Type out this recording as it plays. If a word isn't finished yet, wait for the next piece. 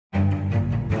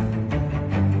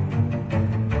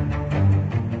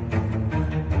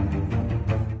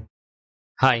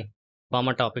Hi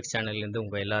pharma topics சேனல்லேருந்து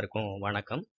உங்கள் எல்லாருக்கும்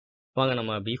வணக்கம். வாங்க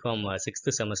நம்ம பிஃபார்ம் 6th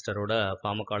செமஸ்டரோட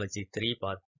ஃபார்மகாலஜி 3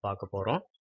 பார்க்க போகிறோம்.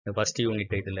 ஃபர்ஸ்ட்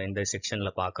யூனிட் இதில் இந்த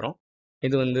செக்ஷனில் பார்க்குறோம்.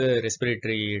 இது வந்து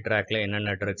ரெஸ்பிரேட்டரி ட்ராக்ல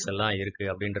என்னென்ன ட்ரக்ஸ் எல்லாம்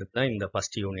இருக்குது அப்படின்றது தான் இந்த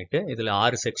ஃபர்ஸ்ட் யூனிட். இதில்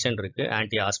 6 செக்ஷன் இருக்குது.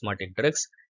 Anti osmotic drugs,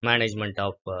 management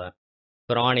of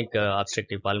chronic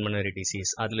obstructive pulmonary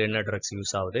disease அதில் என்ன ட்ரக்ஸ்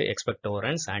யூஸ் ஆகுது,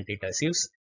 எக்ஸ்பெக்டோரன்ஸ், ஆன்டிடசிவ்ஸ்,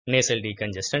 நேசல்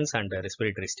டீகன்ஜஸ்டன்ஸ் அண்ட்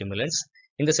ரெஸ்பிரேட்டரி ஸ்டிமுலன்ஸ்.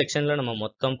 இந்த செக்ஷனில் நம்ம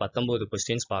மொத்தம் 19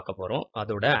 கொஸ்டின்ஸ் பார்க்க போகிறோம்,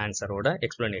 அதோட ஆன்சரோட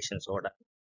எக்ஸ்பிளனேஷன்ஸோட.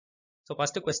 ஸோ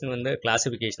ஃபர்ஸ்ட் கொஸ்டின் வந்து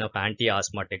classification of anti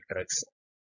osmotic drugs.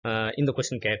 இந்த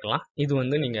கொஸ்டின் கேட்கலாம். இது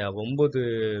வந்து நீங்கள் 9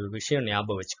 விஷயம்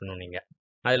ஞாபகம் வச்சுக்கணும். நீங்கள்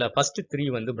அதில் ஃபர்ஸ்ட் 3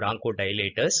 வந்து Franco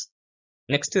dilators,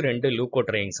 next 2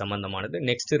 லூகோட்ரைன் சம்பந்தமானது,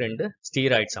 next 2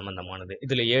 steroid சம்பந்தமானது.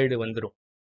 இதில் 7 வந்துடும்.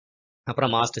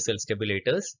 அப்புறம் மாஸ்ட் செல்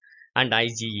ஸ்டெபிலேட்டர்ஸ் அண்ட்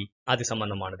ஐஜிஇ அது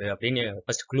சம்பந்தமானது அப்படின்னு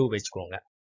ஃபர்ஸ்ட் க்ளூ வச்சுக்கோங்க.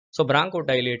 ஸோ பிராங்கோ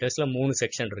டைலேட்டர்ஸில் 3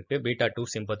 செக்ஷன் இருக்கு. β2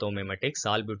 சிம்பத்தோமிமெட்டிக்ஸ்,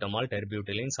 சால்புட்டமால்,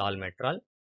 டெர்பியூட்டிலின், சால்மெட்ரால்,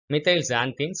 மிதைல்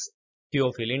xanthines,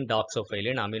 தியோஃபிலின்,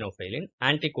 டாக்ஸோஃபைலின், அமினோஃபைலின்,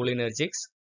 ஆன்டிகோலினர்ஜிக்ஸ்,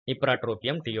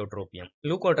 இப்ராட்ரோபியம், டியோட்ரோபியம்.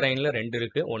 லூகோட்ரைனில் 2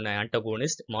 இருக்கு. ஒன்று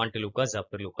ஆன்டகோனிஸ்ட், மாண்டலுகாஸ்ட்,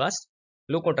 ஜப்டலுகாஸ்ட்,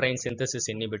 லூகோட்ரைன் சிந்தசிஸ்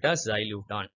இன்ஹிபிட்டர்ஸ்,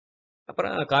 ஜைலூட்டான்.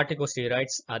 அப்புறம்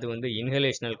கார்டிகோஸ்டீராய்ட்ஸ், அது வந்து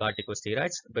இன்ஹலேஷனல்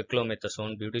கார்டிகோஸ்டீராய்ட்ஸ்,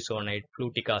 பெக்லோமெத்தசோன், பியூட்டிசோனைட்,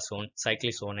 ஃப்ளூட்டிகாசோன்,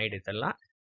 சைக்ளிசோனைட். இதெல்லாம்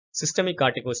சிஸ்டமிக்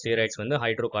கார்டிகோஸ்டீராய்ட்ஸ் வந்து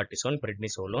ஹைட்ரோகார்டிசோன்,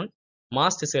 பிரெட்னிசோலோன்.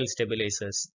 மாஸ்ட் செல்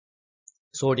ஸ்டெபிலைசர்ஸ்,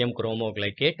 சோடியம்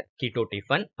குரோமோகிளைகேட்,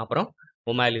 கீட்டோடிஃபன், அப்புறம்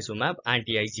ஒமாலிசுமேப்,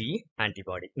 ஆன்டி-ஐஜிஇ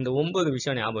ஆன்டிபாடி. இந்த 9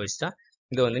 விஷயம் ஞாபகம் வச்சுட்டா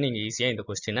இது வந்து நீங்கள் ஈஸியாக இந்த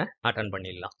கொஸ்டினை அட்டன்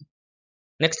பண்ணிடலாம்.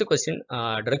 Next question,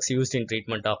 drugs used in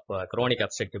treatment of crony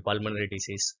obstructive pulmonary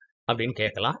disease அப்படின்னு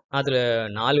கேட்கலாம். அதில்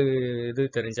 4 இது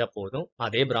தெரிஞ்சால் போதும்.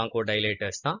 அதே பிராங்கோ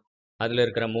டைலேட்டர்ஸ் தான். அதில்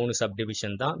இருக்கிற 3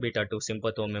 சப்டிவிஷன் தான். β2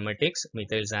 சிம்பத்தோமிமெட்டிக்ஸ்,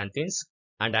 மிதைல் xanthines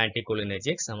அண்ட்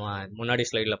ஆன்டிகோலினர்ஜிக்ஸ். நம்ம முன்னாடி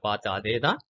ஸ்லைடில் பார்த்த அதே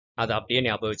தான். அதை அப்படியே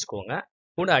ஞாபகம் வச்சுக்கோங்க.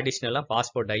 கூட அடிஷ்னலாக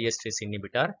பாஸ்போடைஎஸ்டரேஸ்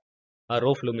இன்ஹிபிட்டர்,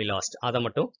 ரோஃப்லுமிலாஸ்ட், அதை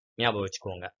மட்டும் ஞாபகம்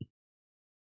வச்சுக்கோங்க.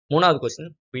 3வது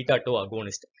கொஸ்டின், β2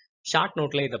 அகோனிஸ்ட். ஷார்ட்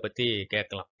நோட்டில் இதை பற்றி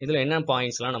கேட்கலாம். இதில் என்ன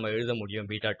பாயிண்ட்ஸ்லாம் நம்ம எழுத முடியும்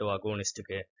β2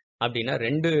 அகோனிஸ்ட்டுக்கு அப்படின்னா,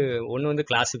 ஒன்று வந்து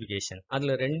கிளாசிஃபிகேஷன்.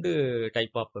 அதில் 2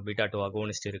 டைப் ஆஃப் β2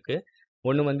 அகோனிஸ்ட் இருக்குது.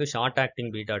 ஒன்று வந்து ஷார்ட் ஆக்டிங்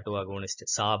β2 அகோனிஸ்ட்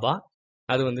சாபா,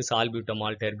 அது வந்து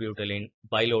சால்பியூட்டமால், டெர்பியூட்டலின்,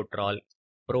 பைலோட்ரால்,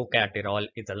 ப்ரோகேட்டிரால்.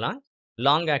 இதெல்லாம்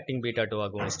லாங் ஆக்டிங் β2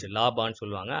 அகோனிஸ்ட் லாபான்னு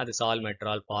சொல்லுவாங்க. அது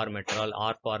சால்மெட்ரால், பார்மெட்ரால்,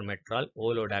 ஆர்பார்மெட்ரால்,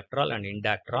 ஓலோடாக்ட்ரால் அண்ட்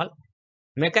இண்டாக்ட்ரால்.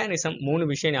 மெக்கானிசம் 3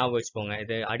 விஷயம் ஞாபகம் வச்சுக்கோங்க.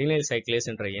 இது அடினைல் சைக்ளேஸ்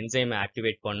என்ற என்சைமை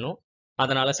ஆக்டிவேட் பண்ணும்.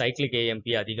 அதனால சைக்ளிக்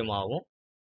ஏஎம்பி அதிகமாகும்.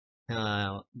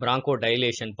 பிராங்கோ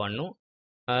டைலேஷன் பண்ணும்.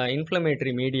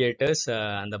 இன்ஃப்ளமேட்டரி மீடியேட்டர்ஸ்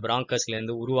அந்த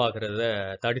பிராங்கஸ்லேருந்து உருவாகிறத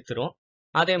தடுத்துரும்.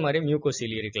 அதே மாதிரி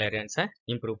மியூகோசிலியரி கிளியரன்ஸை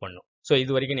இம்ப்ரூவ் பண்ணும். ஸோ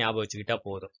இது வரைக்கும் ஞாபகம் வச்சுக்கிட்டா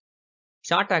போதும்.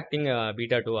 ஷார்ட் ஆக்டிங்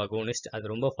β2 அகோனிஸ்ட்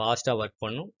அது ரொம்ப ஃபாஸ்ட்டாக ஒர்க்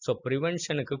பண்ணும். ஸோ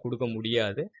ப்ரிவென்ஷனுக்கு கொடுக்க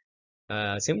முடியாது.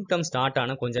 சிம்டம் ஸ்டார்ட்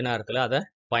ஆன கொஞ்ச நேரத்தில் அதை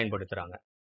பயன்படுத்துகிறாங்க.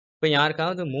 இப்போ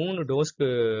யாருக்காவது 3 டோஸ்க்கு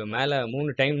மேலே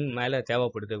 3 டைம் மேலே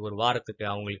தேவைப்படுது ஒரு வாரத்துக்கு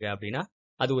அவங்களுக்கு அப்படின்னா,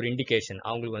 அது ஒரு இண்டிகேஷன்.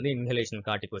 அவங்களுக்கு வந்து இன்ஹலேஷன்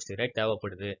கார்டிகோஸ்டீராய்ட்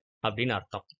தேவைப்படுது அப்படின்னு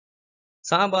அர்த்தம்.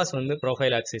 சாபாஸ் வந்து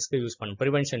ப்ரோஃபைலாக்சிஸ்க்கு யூஸ் பண்ண,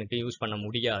 ப்ரிவென்ஷனுக்கு யூஸ் பண்ண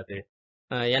முடியாது.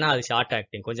 ஏன்னா அது ஷார்ட்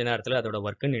ஆக்டிங், கொஞ்ச நேரத்தில் அதோட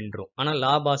ஒர்க்கு நின்றும். ஆனால்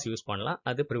லாபாஸ் யூஸ் பண்ணலாம்,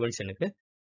 அது ப்ரிவென்ஷனுக்கு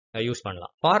யூஸ்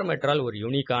பண்ணலாம். பார்மெட்ரால் ஒரு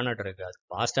யூனிக்கான ட்ரக். அது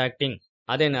ஃபாஸ்ட் ஆக்டிங்,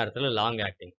 அதே நேரத்தில் லாங்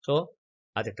ஆக்டிங். ஸோ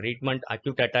அது ட்ரீட்மெண்ட்,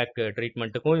 அக்யூட் அட்டாக்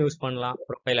ட்ரீட்மெண்ட்டுக்கும் யூஸ் பண்ணலாம்,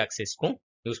 ப்ரோஃபைலாக்சிஸ்க்கும்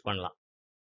யூஸ் பண்ணலாம்.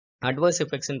 அட்வர்ஸ்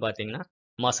எஃபெக்ட்ஸ்ன்னு பார்த்தீங்கன்னா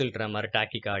மசில் ட்ரெமர்,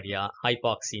 டாக்கிகார்டியா,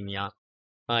 ஹைபாக்சீமியா,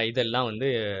 இதெல்லாம் வந்து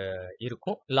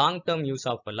இருக்கும். Long term use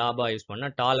of lava use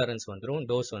பண்ணால் டாலரன்ஸ் வந்துடும்,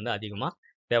 டோஸ் வந்து அதிகமாக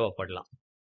தேவைப்படலாம்.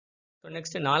 ஸோ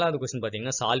நெக்ஸ்ட் 4வது கொஸ்டின்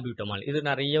பார்த்தீங்கன்னா சால்பியூட்டமால். இது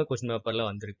நிறைய கொஸ்டின் பேப்பரில்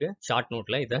வந்திருக்கு. ஷார்ட்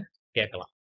நோட்டில் இதை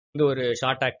கேட்கலாம். இது ஒரு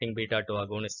ஷார்ட் ஆக்டிங் β2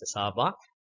 அகோனிஸ்ட் சாபா.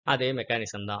 அதே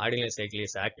மெக்கானிசம் தான். அடினைல்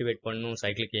சைக்ளேஸ் ஆக்டிவேட் பண்ணும்,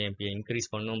 சைக்ளிக் ஏஎம்பியை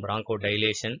இன்க்ரீஸ் பண்ணும், Franco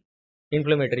dilation,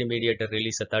 inflammatory mediator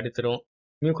ரிலீஸை தடுத்துரும்,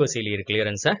 mucociliary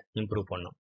கிளியரன்ஸை improve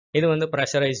பண்ணும். இது வந்து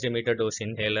pressurised metre dose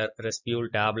inhaler, ரெஸ்பியூல்,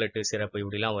 tablet, syrup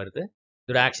இப்படிலாம் வருது.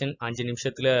 இதோட ஆக்ஷன் 5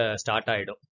 நிமிஷத்தில் ஸ்டார்ட்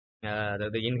ஆகிடும்.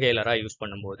 அதாவது இன்ஹேலராக யூஸ்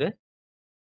பண்ணும்போது,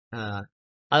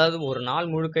 அதாவது ஒரு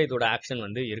நாள் முழுக்க இதோட ஆக்ஷன்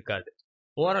வந்து இருக்காது.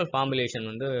 ஓரல் ஃபார்முலேஷன்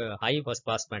வந்து ஹை ஃபர்ஸ்ட்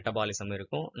பாஸ் மெட்டபாலிசம்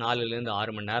இருக்கும். 4லேருந்து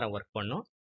 6 மணி நேரம் ஒர்க் பண்ணும்.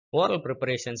 ஓரல்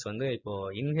ப்ரிப்பரேஷன்ஸ் வந்து இப்போ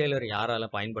இன்ஹேலர் யாரால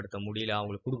பயன்படுத்த முடியல,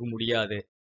 அவங்களுக்கு கொடுக்க முடியாது,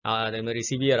 அதே மாதிரி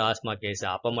சிவியர் ஆஸ்மா கேஸ்,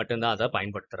 அப்போ மட்டும்தான் அதை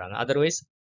பயன்படுத்துகிறாங்க. அதர்வைஸ்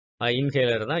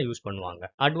இன்ஹேலர் தான் யூஸ் பண்ணுவாங்க.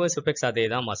 அட்வர்ஸ் எஃபெக்ட்ஸ் அதே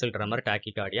தான். Muscle tremor,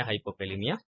 tachycardia,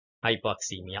 ஹைப்போபெலிமியா,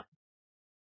 ஹைபாக்சீமியா.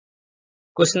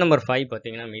 Question number 5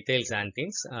 பார்த்தீங்கன்னா மிதைல்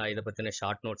xanthines. இதை பற்றின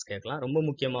ஷார்ட் நோட்ஸ் கேட்கலாம். ரொம்ப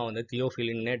முக்கியமாக வந்து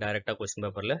தியோஃபிலின்னே டைரெக்டாக கொஸ்டின்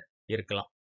பேப்பரில் இருக்கலாம்.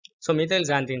 ஸோ மிதைல்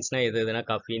xanthinesனா எதுனா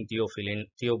கஃபீன், தியோஃபிலின்,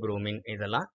 தியோப்ரோமின்.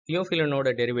 இதெல்லாம் தியோஃபிலினோட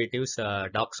டெரிவேட்டிவ்ஸ்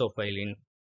டாக்ஸோஃபைலின்,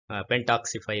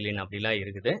 பென்டாக்சிஃபைலின் அப்படிலாம்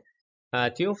இருக்குது.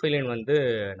 தியோஃபிலின் வந்து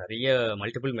நிறைய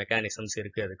மல்டிபிள் மெக்கானிசம்ஸ்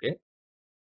இருக்குது அதுக்கு.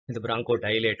 இது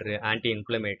Bronchodilator,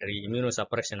 anti-inflammatory,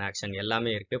 immunosuppression action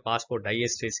எல்லாமே இருக்கு.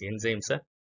 Phosphodiesterase enzymes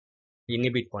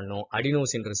இன்ஹிபிட் பண்ணும்.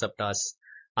 அடினோசின் ரிசெப்டார்ஸ்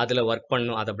அதில் ஒர்க்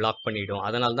பண்ணும், அதை பிளாக் பண்ணிடும்.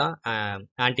 அதனால தான்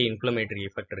ஆன்டி இன்ஃப்ளமேட்டரி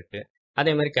எஃபெக்ட் இருக்குது.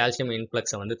 அதே மாதிரி கால்சியம்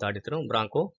இன்ஃப்ளக்ஸை வந்து தடுத்துடும்,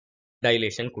 பிராங்கோ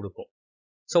டைலேஷன் கொடுக்கும்.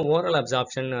 ஸோ ஓரல்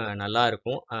அப்சார்ப்ஷன் நல்லா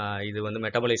இருக்கும். இது வந்து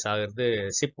மெட்டபலைஸ் ஆகிறது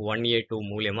CYP1A2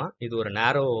 மூலியமா. இது ஒரு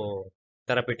நேரோ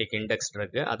தெரப்பட்டிக் இண்டெக்ஸ்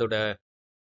ட்ரக். அதோட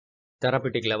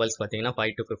தெரப்பட்டிக் லெவல்ஸ் பார்த்தீங்கன்னா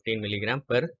 5 to 15 milligram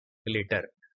per litre.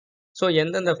 So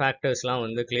எந்தெந்த ஃபேக்டர்ஸ்லாம்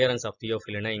வந்து கிளியரன்ஸ் ஆஃப்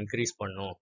தியோஃபிலினை இன்க்ரீஸ்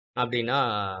பண்ணும் அப்படின்னா,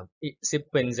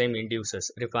 chip enzyme induces,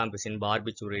 rifampicin,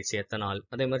 பார்பிச்சுரேட்ஸ், ethanol.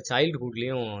 அதே மாதிரி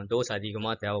சைல்டுஹுட்லேயும் டோஸ்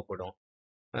அதிகமாக தேவைப்படும்.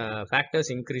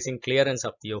 Factors increasing clearance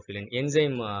of தியோஃபிலின்,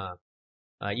 enzyme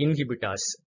inhibitors,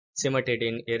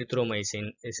 சிமட்டெடின், erythromycin,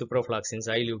 ciprofloxacin,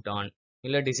 சைல்யூட்டான்,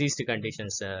 இல்லை deceased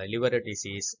conditions, liver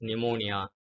disease, pneumonia,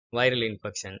 viral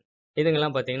infection,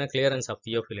 இதுங்கெல்லாம் பார்த்தீங்கன்னா கிளியரன்ஸ் ஆஃப்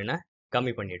தியோஃபிலினை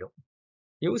கம்மி பண்ணிடும்.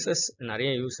 யூசஸ் நிறைய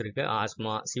யூஸ் இருக்குது.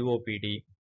 ஆஸ்மா, சிஓபிடி,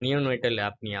 நியோனேட்டல்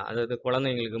ஆப்னியா, அதாவது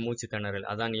குழந்தைங்களுக்கு மூச்சு திணறல்,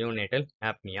 அதான் நியோனேட்டல்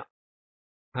ஆப்னியா.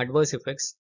 அட்வர்ஸ் எஃபெக்ட்ஸ்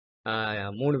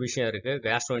 3 விஷயம் இருக்குது.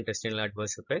 Gastrointestinal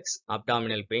adverse effects,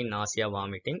 abdominal pain, nausea,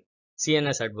 vomiting.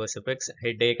 CNS adverse effects,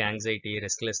 headache, anxiety,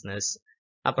 restlessness.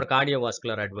 அப்புறம்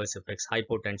cardiovascular adverse effects,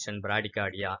 hypotension,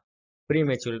 bradycardia,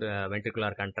 premature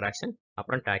ventricular contraction,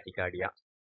 அப்புறம் டாக்கிகார்டியா.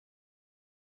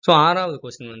 ஸோ 6வது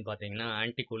கொஸ்டின் வந்து பார்த்தீங்கன்னா,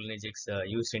 ஆன்டிகோலினர்ஜிக்ஸ்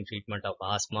use in treatment of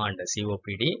asthma and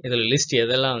COPD. இதில் list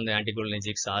எதெல்லாம் வந்து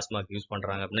ஆன்டிகோலினர்ஜிக்ஸ் ஆஸ்மாக்கு use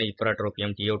பண்ணுறாங்க அப்படின்னா,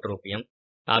 இப்ராட்ரோபியம், டியோட்ரோபியம்,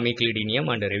 அமிக்ளிடினியம்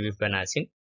அண்ட் ரெவிஃபெனாசின்.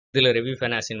 இதில்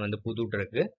ரெவிஃபெனாசின் வந்து புது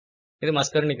ட்ரக். இது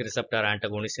மஸ்கர்னிக் ரிசெப்டார்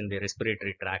ஆன்டகோனிஸ்ட் இந்த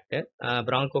respiratory tract.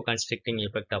 Franco கன்ஸ்ட்ரிக்டிங்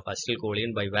effect of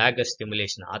அசில்கோலின் by Vegas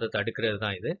stimulation, அதை தடுக்கிறது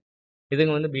தான் இது.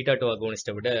 இதுங்க வந்து பீட்டா 2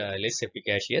 அகோனிஸ்ட்டை விட லெஸ்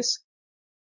எஃபிகாஷியஸ்.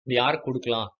 இது யாருக்கு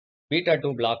கொடுக்கலாம்? பீட்டா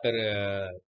 2 பிளாக்கர்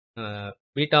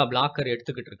பீட்டா பிளாக்கர்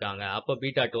எடுத்துக்கிட்டு இருக்காங்க, அப்போ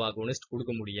பீட்டா 2 அகோனிஸ்ட்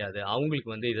கொடுக்க முடியாது. அவங்களுக்கு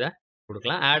வந்து இதை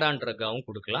கொடுக்கலாம். ஆட் ஆன் ட்ரக்காகவும்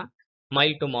கொடுக்கலாம்.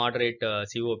 மைல்ட் டு மாடரேட்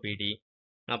சிஓபிடி,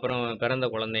 அப்புறம் பிறந்த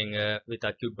குழந்தைங்க with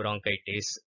acute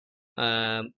bronchitis,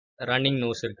 running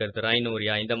nose இருக்கிறது,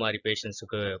 ரைனோரியா, இந்த மாதிரி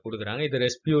பேஷண்ட்ஸுக்கு கொடுக்குறாங்க. இது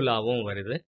ரெஸ்பியூலாகவும்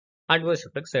வருது. அட்வர்ஸ்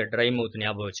எஃபெக்ட்ஸ் ட்ரை மவுத்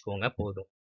ஞாபகம் வச்சுக்கோங்க போதும்.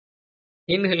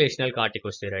 இன்ஹலேஷனல்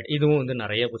கார்டிகோஸ்டெராய்டு, இதுவும் வந்து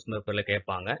நிறைய கொஸ்டின் பேப்பரில்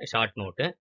கேட்பாங்க. Short note.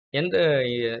 எந்த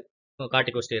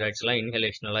கார்டிகோஸ்டெராய்ட்ஸ்லாம்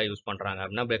இன்ஹலேஷனலாக யூஸ் பண்ணுறாங்க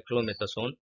அப்படின்னா,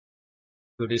 பெக்லோமெத்தசோன்,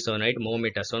 புடிசோனைட்,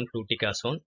 மோமெட்டசோன்,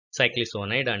 ஃப்ளூட்டிகாசோன்,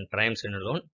 சைக்ளிசோனைட் அண்ட்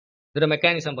ட்ரைம்சினலோன். இதோட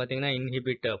மெக்கானிசம் பார்த்தீங்கன்னா,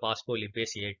 inhibit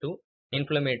phospholipase A2,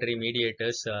 inflammatory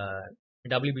mediators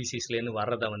WBCஸ்லேருந்து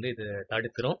வர்றதை வந்து இது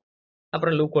தடுத்துரும்.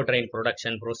 அப்புறம் லூக்கோட்ரைன்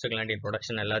ப்ரொடக்ஷன், ப்ரோஸ்டக்லாண்டின்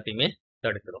ப்ரொடக்ஷன் எல்லாத்தையுமே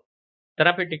தடுத்துரும்.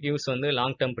 தெரப்பட்டிக் யூஸ் வந்து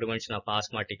long term prevention of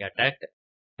osmotic attack.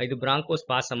 இது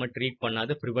பிராங்கோஸ்பாசமை ட்ரீட்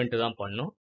பண்ணாது, ப்ரிவெண்ட் தான்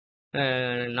பண்ணும்.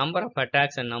 Number of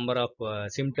attacks and number of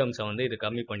சிம்டம்ஸை வந்து இது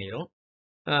கம்மி பண்ணிடும்.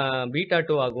 பீட்டா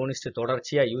 2 அகோனிஸ்ட்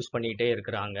தொடர்ச்சியாக யூஸ் பண்ணிகிட்டே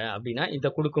இருக்கிறாங்க அப்படின்னா, இதை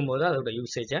கொடுக்கும்போது அதோட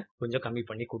யூசேஜை கொஞ்சம் கம்மி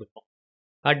பண்ணி கொடுக்கும்.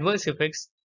 Adverse effects,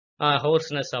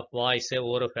 hoarseness of voice,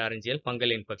 ஓரோஃபேரஞ்சியல்,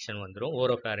 fungal infection வந்துடும்,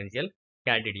 ஓரோஃபேரஞ்சியல்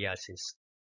கேண்டிடியாசிஸ்.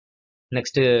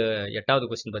 நெக்ஸ்ட்டு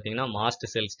 8வது கொஸ்டின் பார்த்தீங்கன்னா, மாஸ்ட்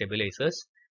செல் ஸ்டெபிலைசர்ஸ்.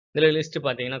 இதில் லிஸ்ட்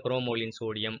பார்த்தீங்கன்னா, குரோமோலின்,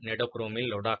 சோடியம், நெடோக்ரோமில்,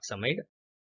 லொடாக்சமைடு.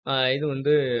 இது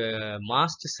வந்து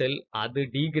மாஸ்ட் செல் அது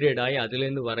டீக்ரேட் ஆகி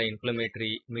அதுலேருந்து வர இன்ஃப்ளமேட்டரி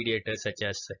மீடியேட்டர்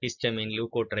சச்சஸ் ஹிஸ்டமின்,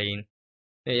 லூக்கோட்ரைன்,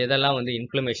 எதெல்லாம் வந்து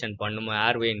இன்ஃப்ளமேஷன் பண்ணுமோ,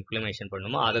 ஏர்வே இன்ஃப்ளமேஷன்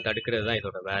பண்ணுமோ அதை தடுக்கிறது தான்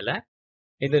இதோட வேலை.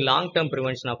 இது long term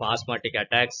prevention of osmotic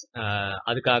attacks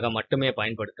அதுக்காக மட்டுமே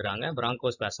பயன்படுத்துகிறாங்க.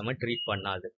 பிராங்கோஸ்பாசமை ட்ரீட்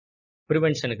பண்ணாது,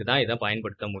 ப்ரிவென்ஷனுக்கு தான் இதை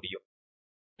பயன்படுத்த முடியும்.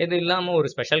 இது இல்லாமல் ஒரு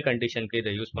ஸ்பெஷல் கண்டிஷனுக்கு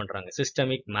இதை யூஸ் பண்ணுறாங்க,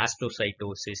 சிஸ்டமிக்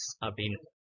மாஸ்டோசைட்டோசிஸ்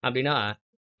அப்படின்னா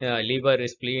liver,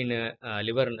 spleen,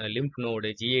 lymph node,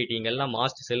 GIT இங்கெல்லாம்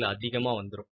மாஸ்ட் செல் அதிகமாக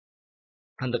வந்துடும்.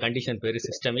 அந்த கண்டிஷன் பேர்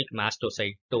சிஸ்டமிக்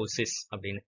மாஸ்டோசைட்டோசிஸ்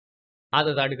அப்படின்னு.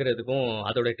 அதை தடுக்கிறதுக்கும்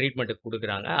அதோட ட்ரீட்மெண்ட்டுக்கு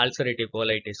கொடுக்குறாங்க. அல்சரேட்டிவ்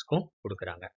கோலைட்டிஸ்க்கும்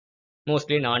கொடுக்குறாங்க.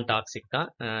 மோஸ்ட்லி நான் டாக்ஸிக் தான்.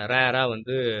 ரேராக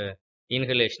வந்து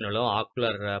இன்ஹலேஷனலோ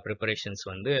ஆக்குலர் ப்ரிப்பரேஷன்ஸ்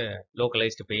வந்து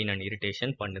லோக்கலைஸ்டு பெயின் அண்ட்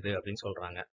இரிட்டேஷன் பண்ணுது அப்படின்னு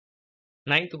சொல்கிறாங்க.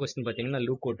 9th கொஸ்டின் பார்த்தீங்கன்னா,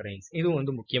 லூக்கோட்ரைன்ஸ். இதுவும்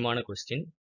வந்து முக்கியமான கொஸ்டின்.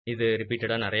 இது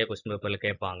ரிப்பீட்டடாக நிறைய கொஸ்டின் பேப்பரில்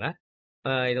கேட்பாங்க.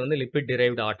 இது வந்து லிப்பிட்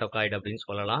டிரைவ்டு ஆட்டோகாய்டு அப்படின்னு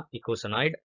சொல்லலாம்,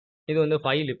 இக்கோசனாய்டு. இது வந்து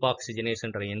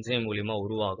 5-லிபாக்சிஜினேஸ்ன்ற என்சைம் மூலிமா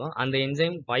உருவாகும். அந்த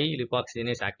என்சைம்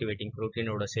 5-லிபாக்சிஜினேஸ் ஆக்டிவேட்டிங்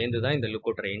ப்ரோட்டீனோட சேர்ந்து தான் இந்த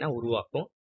லூக்கோட்ரைனை உருவாக்கும்.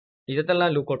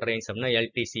 இதெல்லாம் லூக்கோட்ரைன்ஸ் அப்படின்னா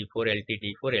LTC4,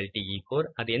 LTT4, LTE4.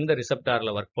 அது எந்த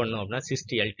ரிசெப்டாரில் ஒர்க் பண்ணும் அப்படின்னா,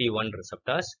 சிஸ்ட் LT1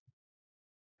 ரிசெப்டார்ஸ்.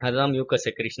 அதுதான் மியூக்கஸ்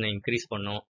செக்ரீஷனை இன்க்ரீஸ்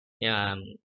பண்ணும்.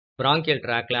 பிராங்கியல்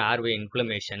ட்ராக்ல ஏர்வே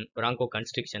இன்ஃப்ளமேஷன், பிராங்கோ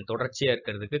கன்ஸ்ட்ரிக்ஷன் தொடர்ச்சியாக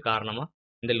இருக்கிறதுக்கு காரணமாக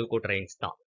இந்த லூக்கோட்ரைன்ஸ்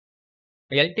தான்.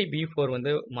 LTB4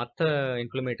 வந்து மற்ற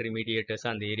இன்ஃப்ளமேட்டரி மீடியேட்டர்ஸ்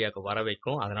அந்த ஏரியாவுக்கு வர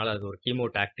வைக்கும், அதனால அது ஒரு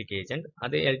கீமோடாக்டிக் ஏஜென்ட்.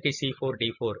 அதே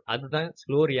LTC4D4 அதுதான்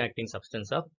ஸ்லோ ரியாக்டிங்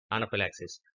சப்ஸ்டன்ஸ் ஆஃப்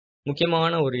அனஃபிலாக்சிஸ்,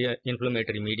 முக்கியமான ஒரு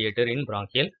இன்ஃப்ளமேட்டரி மீடியேட்டர் இன்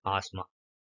பிராங்கியல் ஆஸ்மா.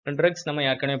 ட்ரக்ஸ் நம்ம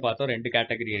ஏற்கனவே பார்த்தோம், 2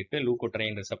 கேட்டகரி இருக்கு.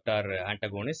 லூகோட்ரைன் ரிசெப்டார்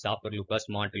ஆன்டகோனிஸ்ட், சாப்பர்லுகாஸ்ட்,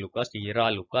 மாண்டலுகாஸ்ட்,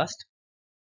 இராலுகாஸ்ட்.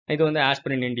 இது வந்து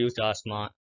aspirin induced asthma,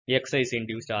 exercise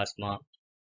induced asthma,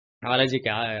 allergic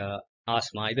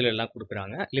asthma இதுல எல்லாம்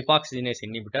கொடுக்குறாங்க. லிபாக்சிஜினேஸ்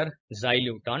இன்ஹிபிட்டர்,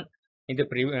 ஜைலூட்டான், இது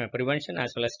prevention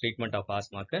as well as treatment of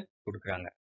ஆஸ்மாக்கு கொடுக்குறாங்க.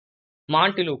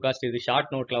 மாண்டலுகாஸ்ட் இது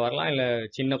ஷார்ட் நோட்ல வரலாம், இல்ல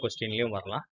சின்ன கொஸ்டின்லயும்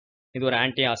வரலாம். இது ஒரு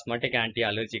anti osmotic anti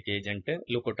allergic agent.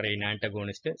 லூகோட்ரைன்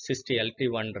antagonist. Cyst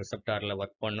LT1 ரிசெப்டார்ல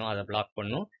work பண்ணும், அதை பிளாக்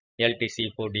பண்ணும்.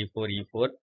 LTC4, D4, E4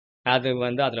 அது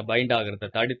வந்து அதில் பைண்ட் ஆகிறத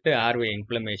தடுத்து ஏர்வே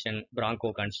இன்ஃப்ளமேஷன்,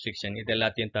 பிராங்கோ கன்ஸ்ட்ரிக்ஷன் இது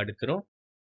எல்லாத்தையும் தடுத்துரும்.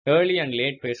 Early and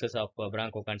late faces of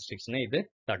Franco கன்ஸ்ட்ரிக்ஷனை இது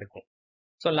தடுக்கும்.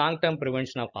 So long term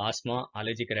prevention of asthma,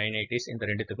 allergic rhinitis இந்த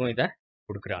ரெண்டுத்துக்கும் இதை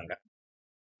கொடுக்குறாங்க.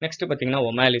 நெக்ஸ்ட் பார்த்தீங்கன்னா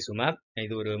ஒமாலிசுமேப்.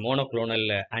 இது ஒரு மோனோக்ளோனல்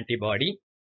ஆன்டிபாடி.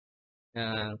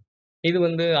 இது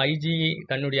வந்து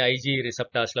தன்னுடைய ஐஜி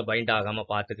ரிசெப்டார்ஸ்ல பைண்ட் ஆகாம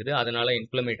பார்த்துக்குது. அதனால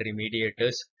inflammatory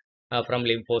mediators from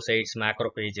lymphocytes,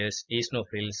 macrophages,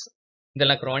 eosinophils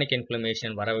இதெல்லாம் குரானிக்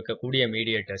இன்ஃப்ளமேஷன் வர வைக்கக்கூடிய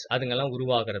மீடியேட்டர்ஸ் அதுங்கெல்லாம்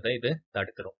உருவாகிறத இது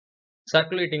தடுத்துரும்.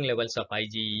 சர்க்குலேட்டிங் லெவல்ஸ் ஆஃப்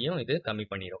ஐஜியும் இது கம்மி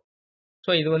பண்ணிடும்.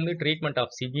 ஸோ இது வந்து ட்ரீட்மெண்ட்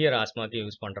ஆஃப் சிவியர் ஆஸ்மாக்கு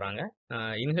யூஸ் பண்ணுறாங்க.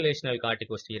 இன்ஹலேஷனல்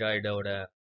கார்டிகோஸ்டீராய்டோட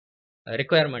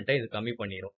ரெக்குயர்மெண்ட்டை இது கம்மி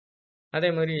பண்ணிடும். அதே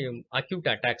மாதிரி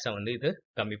அக்யூட் அட்டாக்ஸை வந்து இது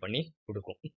கம்மி பண்ணி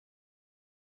கொடுக்கும்.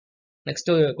 Next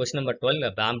question number 12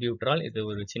 பாம்புட்ரால். இது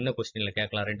ஒரு சின்ன கொஸ்டின்ல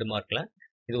கேட்கலாம் 2 மார்க்ல.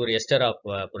 இது ஒரு எஸ்டர் ஆஃப்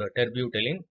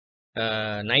டெர்பியூட்டலின்.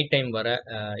 நைட் டைம் வர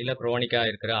இல்லை குரோனிக்காக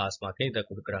இருக்கிற ஆஸ்மாக்கு இதை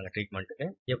கொடுக்குறாங்க ட்ரீட்மெண்ட்டுக்கு.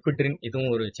 எஃபிட்ரின்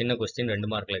இதுவும் ஒரு சின்ன கொஸ்டின் 2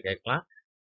 மார்க்கில் கேட்கலாம்.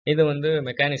 இது வந்து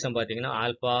மெக்கானிசம் பார்த்தீங்கன்னா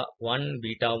ஆல்பா 1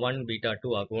 பீட்டா 1 பீட்டா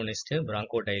 2 அகோனிஸ்ட்,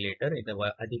 பிராங்கோடைலேட்டர். இதை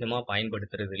அதிகமாக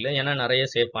பயன்படுத்துறது இல்லை, ஏன்னா நிறைய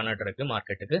சேஃபான ட்ரக்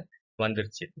மார்க்கெட்டுக்கு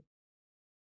வந்துருச்சு.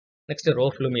 நெக்ஸ்ட்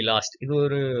ரோஃப்ளுமிலாஸ்ட். இது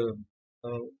ஒரு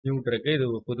நியூ ட்ரக்.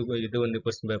 இது வந்து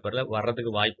கொஸ்டின் பேப்பரில்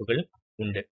வர்றதுக்கு வாய்ப்புகள்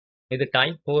உண்டு. இது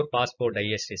டைப் 4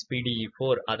 பாஸ்போடைஎஸ்டேஸ்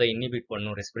PDE4 அதை இன்ஹிபிட்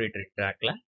பண்ணும் ரெஸ்பிரேட்டரி ட்ராக்ல.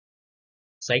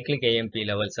 சைக்ளிக் AMP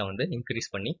லெவல்ஸை வந்து இன்க்ரீஸ்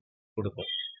பண்ணி கொடுக்கும்.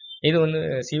 இது வந்து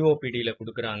COPDயில்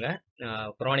கொடுக்குறாங்க,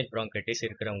 குரானிக் பிராங்கைட்டிஸ்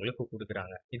இருக்கிறவங்களுக்கு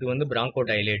கொடுக்குறாங்க. இது வந்து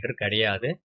பிராங்கோடைலேட்டர் கிடையாது.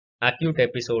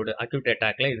 அக்யூட்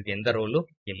அட்டாக்ல இதுக்கு எந்த ரோலும்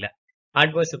இல்லை.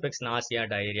 Adverse effects nausea,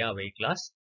 diarrhoea, weight loss,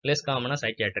 less காமனாக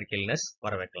சைக்கியாட்ரிக் இல்னஸ்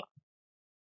வர வைக்கலாம்.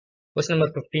 Question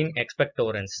number 15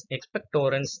 எக்ஸ்பெக்டோரன்ஸ்.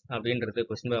 எக்ஸ்பெக்டோரன்ஸ் அப்படின்றது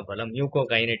கொஸ்டின் பேப்பர்ல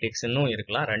மியூகோகைனெட்டிக்ஸ்னும்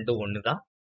இருக்கலாம், ரெண்டும் ஒன்று தான்.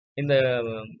 அந்த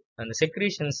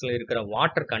செக்ரீஷன்ஸ்ல இருக்கிற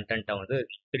வாட்டர் கண்டென்ட்டை வந்து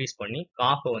இன்க்ரீஸ் பண்ணி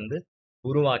காஃபை வந்து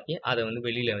உருவாக்கி அதை வந்து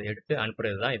வெளியில எடுத்து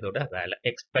அனுப்புறது தான் இதோட வேலை.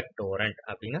 எக்ஸ்பெக்டோரண்ட்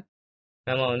அப்படின்னா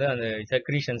நம்ம வந்து அந்த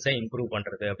செக்ரீஷன்ஸை இம்ப்ரூவ்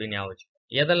பண்றது அப்படின்னு ஞாபகம்.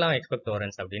 எதெல்லாம்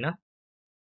எக்ஸ்பெக்டோரன்ஸ் அப்படின்னா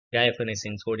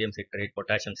டயஃபெனிசின், sodium citrate,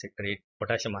 potassium citrate,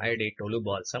 potassium iodide,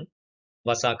 டொலுபால்சம்,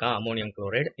 வசாக்கா, ammonium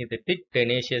chloride. இது திக்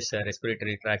டெனேஷியஸ்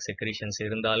ரெஸ்பிரேட்டரி ட்ராக் செக்ரீஷன்ஸ்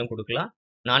இருந்தாலும் கொடுக்கலாம்,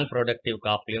 நான் ப்ரொடக்டிவ்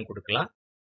காஃப்லையும் கொடுக்கலாம்.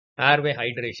 ஏர்வே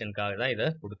ஹைட்ரேஷனுக்காக தான் இதை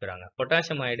கொடுக்குறாங்க.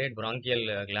 பொட்டாசியம் அயோடைட் பிராங்கியல்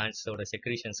கிளான்ஸோட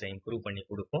செக்ரீஷன்ஸை இம்ப்ரூவ் பண்ணி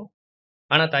கொடுக்கும்.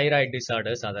 ஆனால் தைராய்டு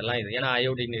டிஸார்டர்ஸ் அதெல்லாம் இது ஏன்னா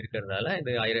அயோடின் இருக்கிறதால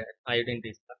இது அயோடின்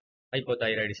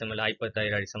ஹைப்போதைராய்டிசம் இல்லை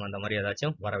ஹைப்போதைராய்டிசம் அந்த மாதிரி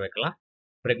ஏதாச்சும் வர வைக்கலாம்.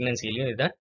 ப்ரெக்னன்சிலையும் இதை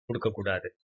கொடுக்கக்கூடாது.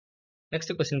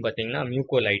 நெக்ஸ்ட் கொஸ்டின் பார்த்தீங்கன்னா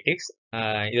மியூகோலைட்டிக்ஸ்.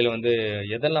 இதில் வந்து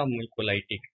எதெல்லாம்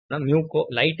மியூகோலைட்டிக்?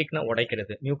 மியூகோலைட்டிக்னா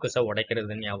உடைக்கிறது, மியூக்கஸை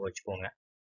உடைக்கிறதுன்னு ஞாபகம் வச்சுக்கோங்க.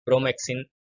 புரோமெக்சின்,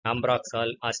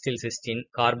 ஆம்ப்ராக்சால், அஸ்டில்சிஸ்டின்,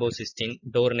 கார்போசிஸ்டின்,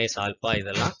 டோர்னேஸ் ஆல்பா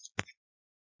இதெல்லாம்.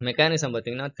 மெக்கானிசம்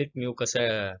பார்த்தீங்கன்னா திக் மியூக்கஸை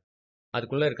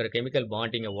அதுக்குள்ளே இருக்கிற கெமிக்கல்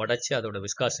பாண்டிங்கை உடச்சி அதோட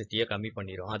விஸ்காசிட்டியை கம்மி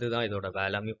பண்ணிடும். அதுதான் இதோட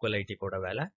வேலை, மியூகோலைட்டிக்கோட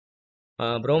வேலை.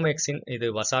 புரோமெக்சின் இது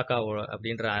வசாக்கா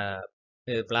அப்படின்ற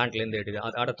பிளான்ட்லேருந்து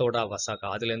அடத்தோட வசாக்கா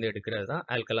அதுலேருந்து எடுக்கிறது தான்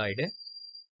ஆல்கலாய்டு.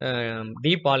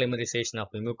 டீபாலிமரைசேஷன்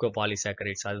ஆஃப்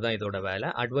மியூகோபாலிசாக்கரைட்ஸ் அதுதான் இதோட வேலை.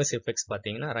 அட்வர்ஸ் எஃபெக்ட்ஸ்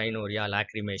பார்த்தீங்கன்னா ரைனோரியா,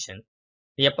 லாக்ரிமேஷன்.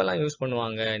 எப்பெல்லாம் யூஸ்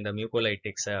பண்ணுவாங்க இந்த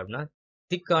மியூகோலைட்டிக்ஸை அப்படின்னா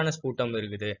திக்கான ஸ்பூட்டம்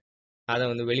இருக்குது அதை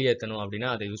வந்து வெளியேற்றணும் அப்படின்னா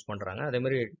அதை யூஸ் பண்ணுறாங்க. அதே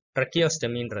மாதிரி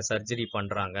ட்ரக்கியோஸ்டமின்ற சர்ஜரி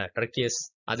பண்ணுறாங்க, ட்ரக்கியஸ்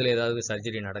அதில் ஏதாவது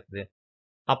சர்ஜரி நடக்குது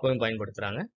அப்பவும்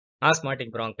பயன்படுத்துகிறாங்க.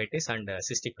 Osmotic bronchitis and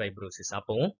cystic fibrosis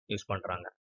அப்பவும் யூஸ் பண்ணுறாங்க.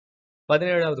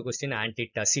 17வது கொஸ்டின்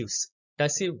ஆன்டிடசிவ்ஸ்.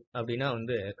 டசிவ் அப்படின்னா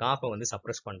வந்து காஃபை வந்து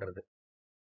சப்ரஸ் பண்ணுறது.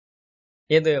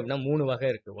 எது அப்படின்னா 3 வகை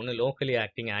இருக்குது. ஒன்று locally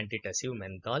acting ஆன்டிடசிவ்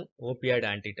menthol, opioid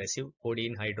ஆன்டிடசிவ்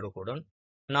கோடின் hydrocodone,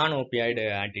 நான் ஓபியாய்டு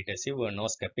ஆன்டிடசிவ்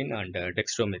நோஸ்கெப்பின் அண்ட்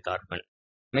டெக்ஸ்ட்ரோமிதார்பன்.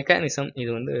 மெக்கானிசம்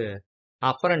இது வந்து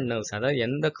அப்பரண்ட் நர்வ்ஸ், அதாவது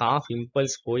எந்த காஃப்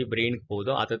இம்பல்ஸ் போய் பிரெயினுக்கு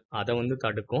போகுதோ அதை வந்து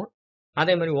தடுக்கும்.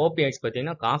 அதே மாதிரி ஓபிஐட்ஸ்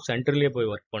பார்த்தீங்கன்னா காஃப் சென்டர்லேயே போய்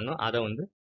ஒர்க் பண்ணும், அதை வந்து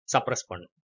சப்ரஸ்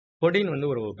பண்ணும். கொடின் வந்து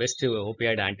ஒரு பெஸ்ட்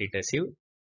ஓபியாய்டு ஆன்டிடசிவ்,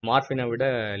 மார்ஃபினை விட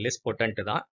லெஸ் பொட்டன்ட்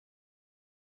தான்.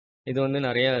 இது வந்து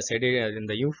நிறைய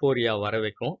இந்த யூஃபோரியா வர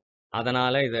வைக்கும்,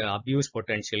 அதனால இதை அப்யூஸ்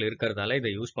பொட்டன்ஷியல் இருக்கிறதால இதை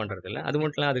யூஸ் பண்றது இல்லை. அது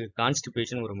மட்டும் இல்லை, அதுக்கு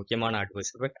கான்ஸ்டிபேஷன் ஒரு முக்கியமான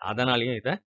அட்வர்ஸ் எஃபெக்ட், அதனாலையும்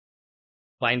இதை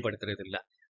பயன்படுத்துறது இல்லை.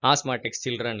 ஆஸ்மாட்டிக்ஸ்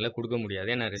சில்ட்ரன்ல கொடுக்க முடியாது,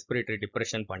 ஏன்னா ரெஸ்பிரேட்டரி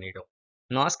டிப்ரெஷன் பண்ணிடும்.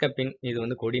 நாஸ்கெப்பின் இது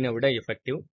வந்து கொடினை விட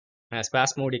எஃபெக்டிவ்.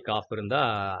 ஸ்பாஸ்மோடிக் காஃப்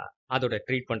இருந்தால் அதோட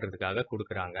ட்ரீட் பண்ணுறதுக்காக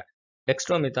கொடுக்குறாங்க.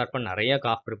 டெக்ஸ்ட்ரோமிதார்பன் நிறைய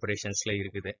காஃப் ப்ரிப்பரேஷன்ஸில்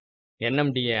இருக்குது.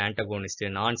 NMDA ஆன்டகோனிஸ்ட்,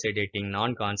 நான் செடேட்டிங்,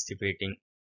 நான் கான்ஸ்டிபேட்டிங்,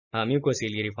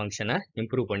 மியூகோசிலியரி ஃபங்க்ஷனை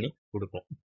இம்ப்ரூவ் பண்ணி கொடுக்கும்.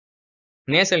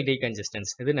 நேசல்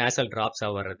டீகன்ஜஸ்டன்ஸ் இது நேசல்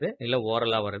ட்ராப்ஸாக வர்றது இல்லை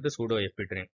ஓரலாக வர்றது சூடோ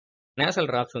எபிட்ரின். நேசல்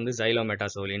ட்ராப்ஸ் வந்து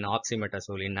ஜைலோமெட்டாசோலின்,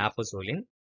 ஆக்சிமெட்டாசோலின், நாஃபோசோலின்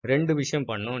 2 விஷயம்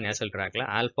பண்ணும் நேசல் ட்ராக்ல.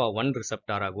 α1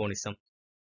 ரிசப்டார் அகோனிசம்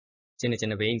சின்ன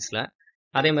சின்ன வெயின்ஸில்,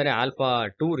 அதே மாதிரி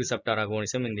α2 ரிசப்டார்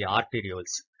அகோனிசம் இந்த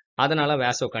ஆர்டீரியோல்ஸ். அதனால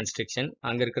வேசோ கன்ஸ்ட்ரிக்ஷன்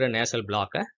அங்கே இருக்கிற நேசல்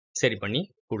பிளாக்கை சரி பண்ணி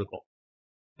கொடுக்கும்.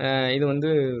 இது வந்து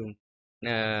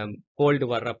கோல்டு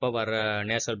வர்றப்ப வர்ற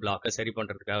நேசல் பிளாக்கை சரி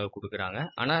பண்ணுறதுக்காக கொடுக்குறாங்க.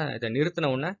 ஆனால் இதை நிறுத்தின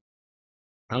உடனே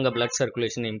அங்கே பிளட்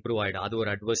சர்க்குலேஷன் இம்ப்ரூவ் ஆகிடும். அது ஒரு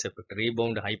அட்வர்ஸ் எஃபெக்ட்.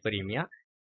 ரீபவுண்ட் ஹைப்பரீமியா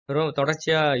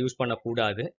தொடர்ச்சியாக யூஸ்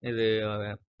பண்ணக்கூடாது இது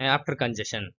ஆஃப்டர்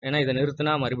கன்ஜெஷன். ஏன்னா இதை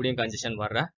நிறுத்தினா மறுபடியும் கன்ஜெஷன்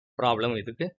வர்ற ப்ராப்ளம்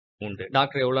இதுக்கு உண்டு.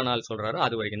 டாக்டர் எவ்வளோ நாள் சொல்கிறாரோ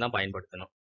அது வரைக்கும் தான்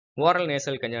பயன்படுத்தணும். ஓரல்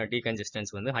நேசல்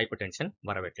டீகன்ஜஸ்டன்ஸ் வந்து ஹைப்பர் டென்ஷன்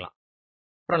வர வைக்கலாம்.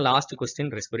 அப்புறம் லாஸ்ட்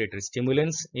கொஸ்டின் ரெஸ்பிரேட்டரி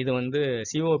ஸ்டிமுலன்ஸ். இது வந்து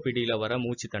சிஓபிடியில் வர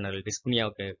மூச்சு திணறல்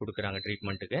டிஸ்ப்னியாவுக்கு கொடுக்குறாங்க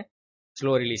ட்ரீட்மெண்ட்டுக்கு.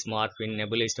 ஸ்லோ ரிலீஸ் மார்பின்,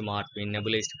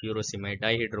 நெபுலைஸ்டு ஃபியூரோசிமைட்,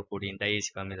 டைஹைட்ரோகோடின்,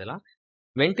 டைஎஸ்பாம் இதெல்லாம்.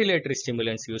 வென்டிலேட்டரி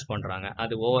ஸ்டிமுலன்ஸ் யூஸ் பண்ணுறாங்க.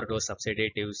 அது ஓவர் டோஸ்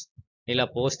சப்சைடேட்டிவ்ஸ் இல்லை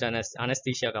போஸ்ட்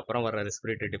அனஸ்தீஷியாக்கு அப்புறம் வர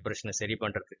ரெஸ்பிரேட்டரி டிப்ரெஷனை சரி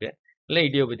பண்ணுறதுக்கு, இல்லை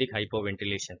இடியோபதிக் ஹைப்போ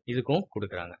வென்டிலேஷன் இதுக்கும்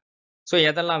கொடுக்குறாங்க. ஸோ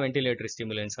எதெல்லாம் வென்டிலேட்டரி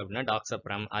ஸ்டிமுலன்ஸ் அப்படின்னா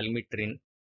டாக்ஸப்ரம், அல்மிட்ரின்,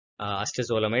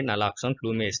 அஸ்டசோலமைட், நலாக்சோன்,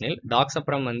 ஃப்ளூமேஸ்னில்.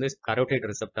 டாக்ஸப்ரம் வந்து கரோட்டிட்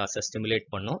ரிசெப்டார்ஸை ஸ்டிமுலேட்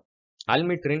பண்ணும்.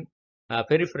 அல்மிட்ரின்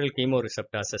பெரிஃபரல் கீமோ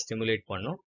ரிசெப்டார்ஸை ஸ்டிமுலேட்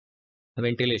பண்ணும்,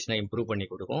 வென்டிலேஷனை இம்ப்ரூவ் பண்ணி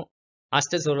கொடுக்கும்.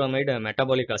 அஸ்டசோலமைடு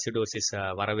மெட்டபாலிக் அசிடோசிஸ்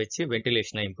வர வச்சு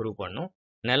வென்டிலேஷனை இம்ப்ரூவ் பண்ணும்.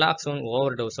 நெலாக்சோன்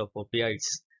ஓவர் டோஸ் ஆஃப்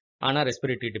ஒபியாய்ட்ஸ் ஆனால்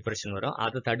ரெஸ்பிரேட்டரி டிப்ரெஷன் வரும்,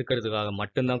 அதை தடுக்கிறதுக்காக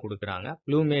மட்டும்தான் கொடுக்குறாங்க.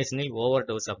 ஃப்ளூமேஸ்னில் ஓவர்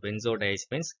டோஸ் ஆஃப்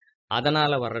பென்சோடைஸ்பைன்ஸ்,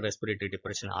 அதனால் வர்ற ரெஸ்பிரேட்டரி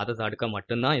டிப்ரெஷன் அதை தடுக்க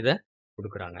மட்டும்தான் இதை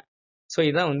கொடுக்குறாங்க. ஸோ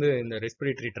இதான் வந்து இந்த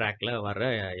ரெஸ்பிரேட்டரி ட்ராக்ல வர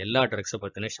எல்லா ட்ரக்ஸை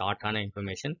பற்றின ஷார்ட்டான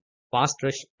information. Fast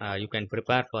rush you can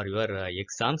prepare for your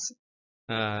exams.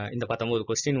 இந்த 19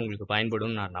 கொஸ்டின் உங்களுக்கு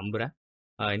பயன்படும் நான் நம்புகிறேன்.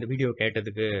 இந்த வீடியோ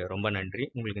கேட்டதுக்கு ரொம்ப நன்றி.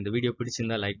 உங்களுக்கு இந்த வீடியோ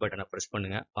பிடிச்சிருந்தா லைக் பட்டனை ப்ரெஸ்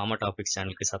பண்ணுங்கள். ஃபார்மா டாபிக்ஸ்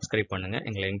சேனலுக்கு சப்ஸ்கிரைப் பண்ணுங்கள்,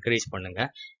 எங்களை என்கரேஜ் பண்ணுங்கள்.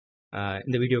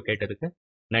 இந்த வீடியோ கேட்டதுக்கு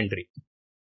நன்றி.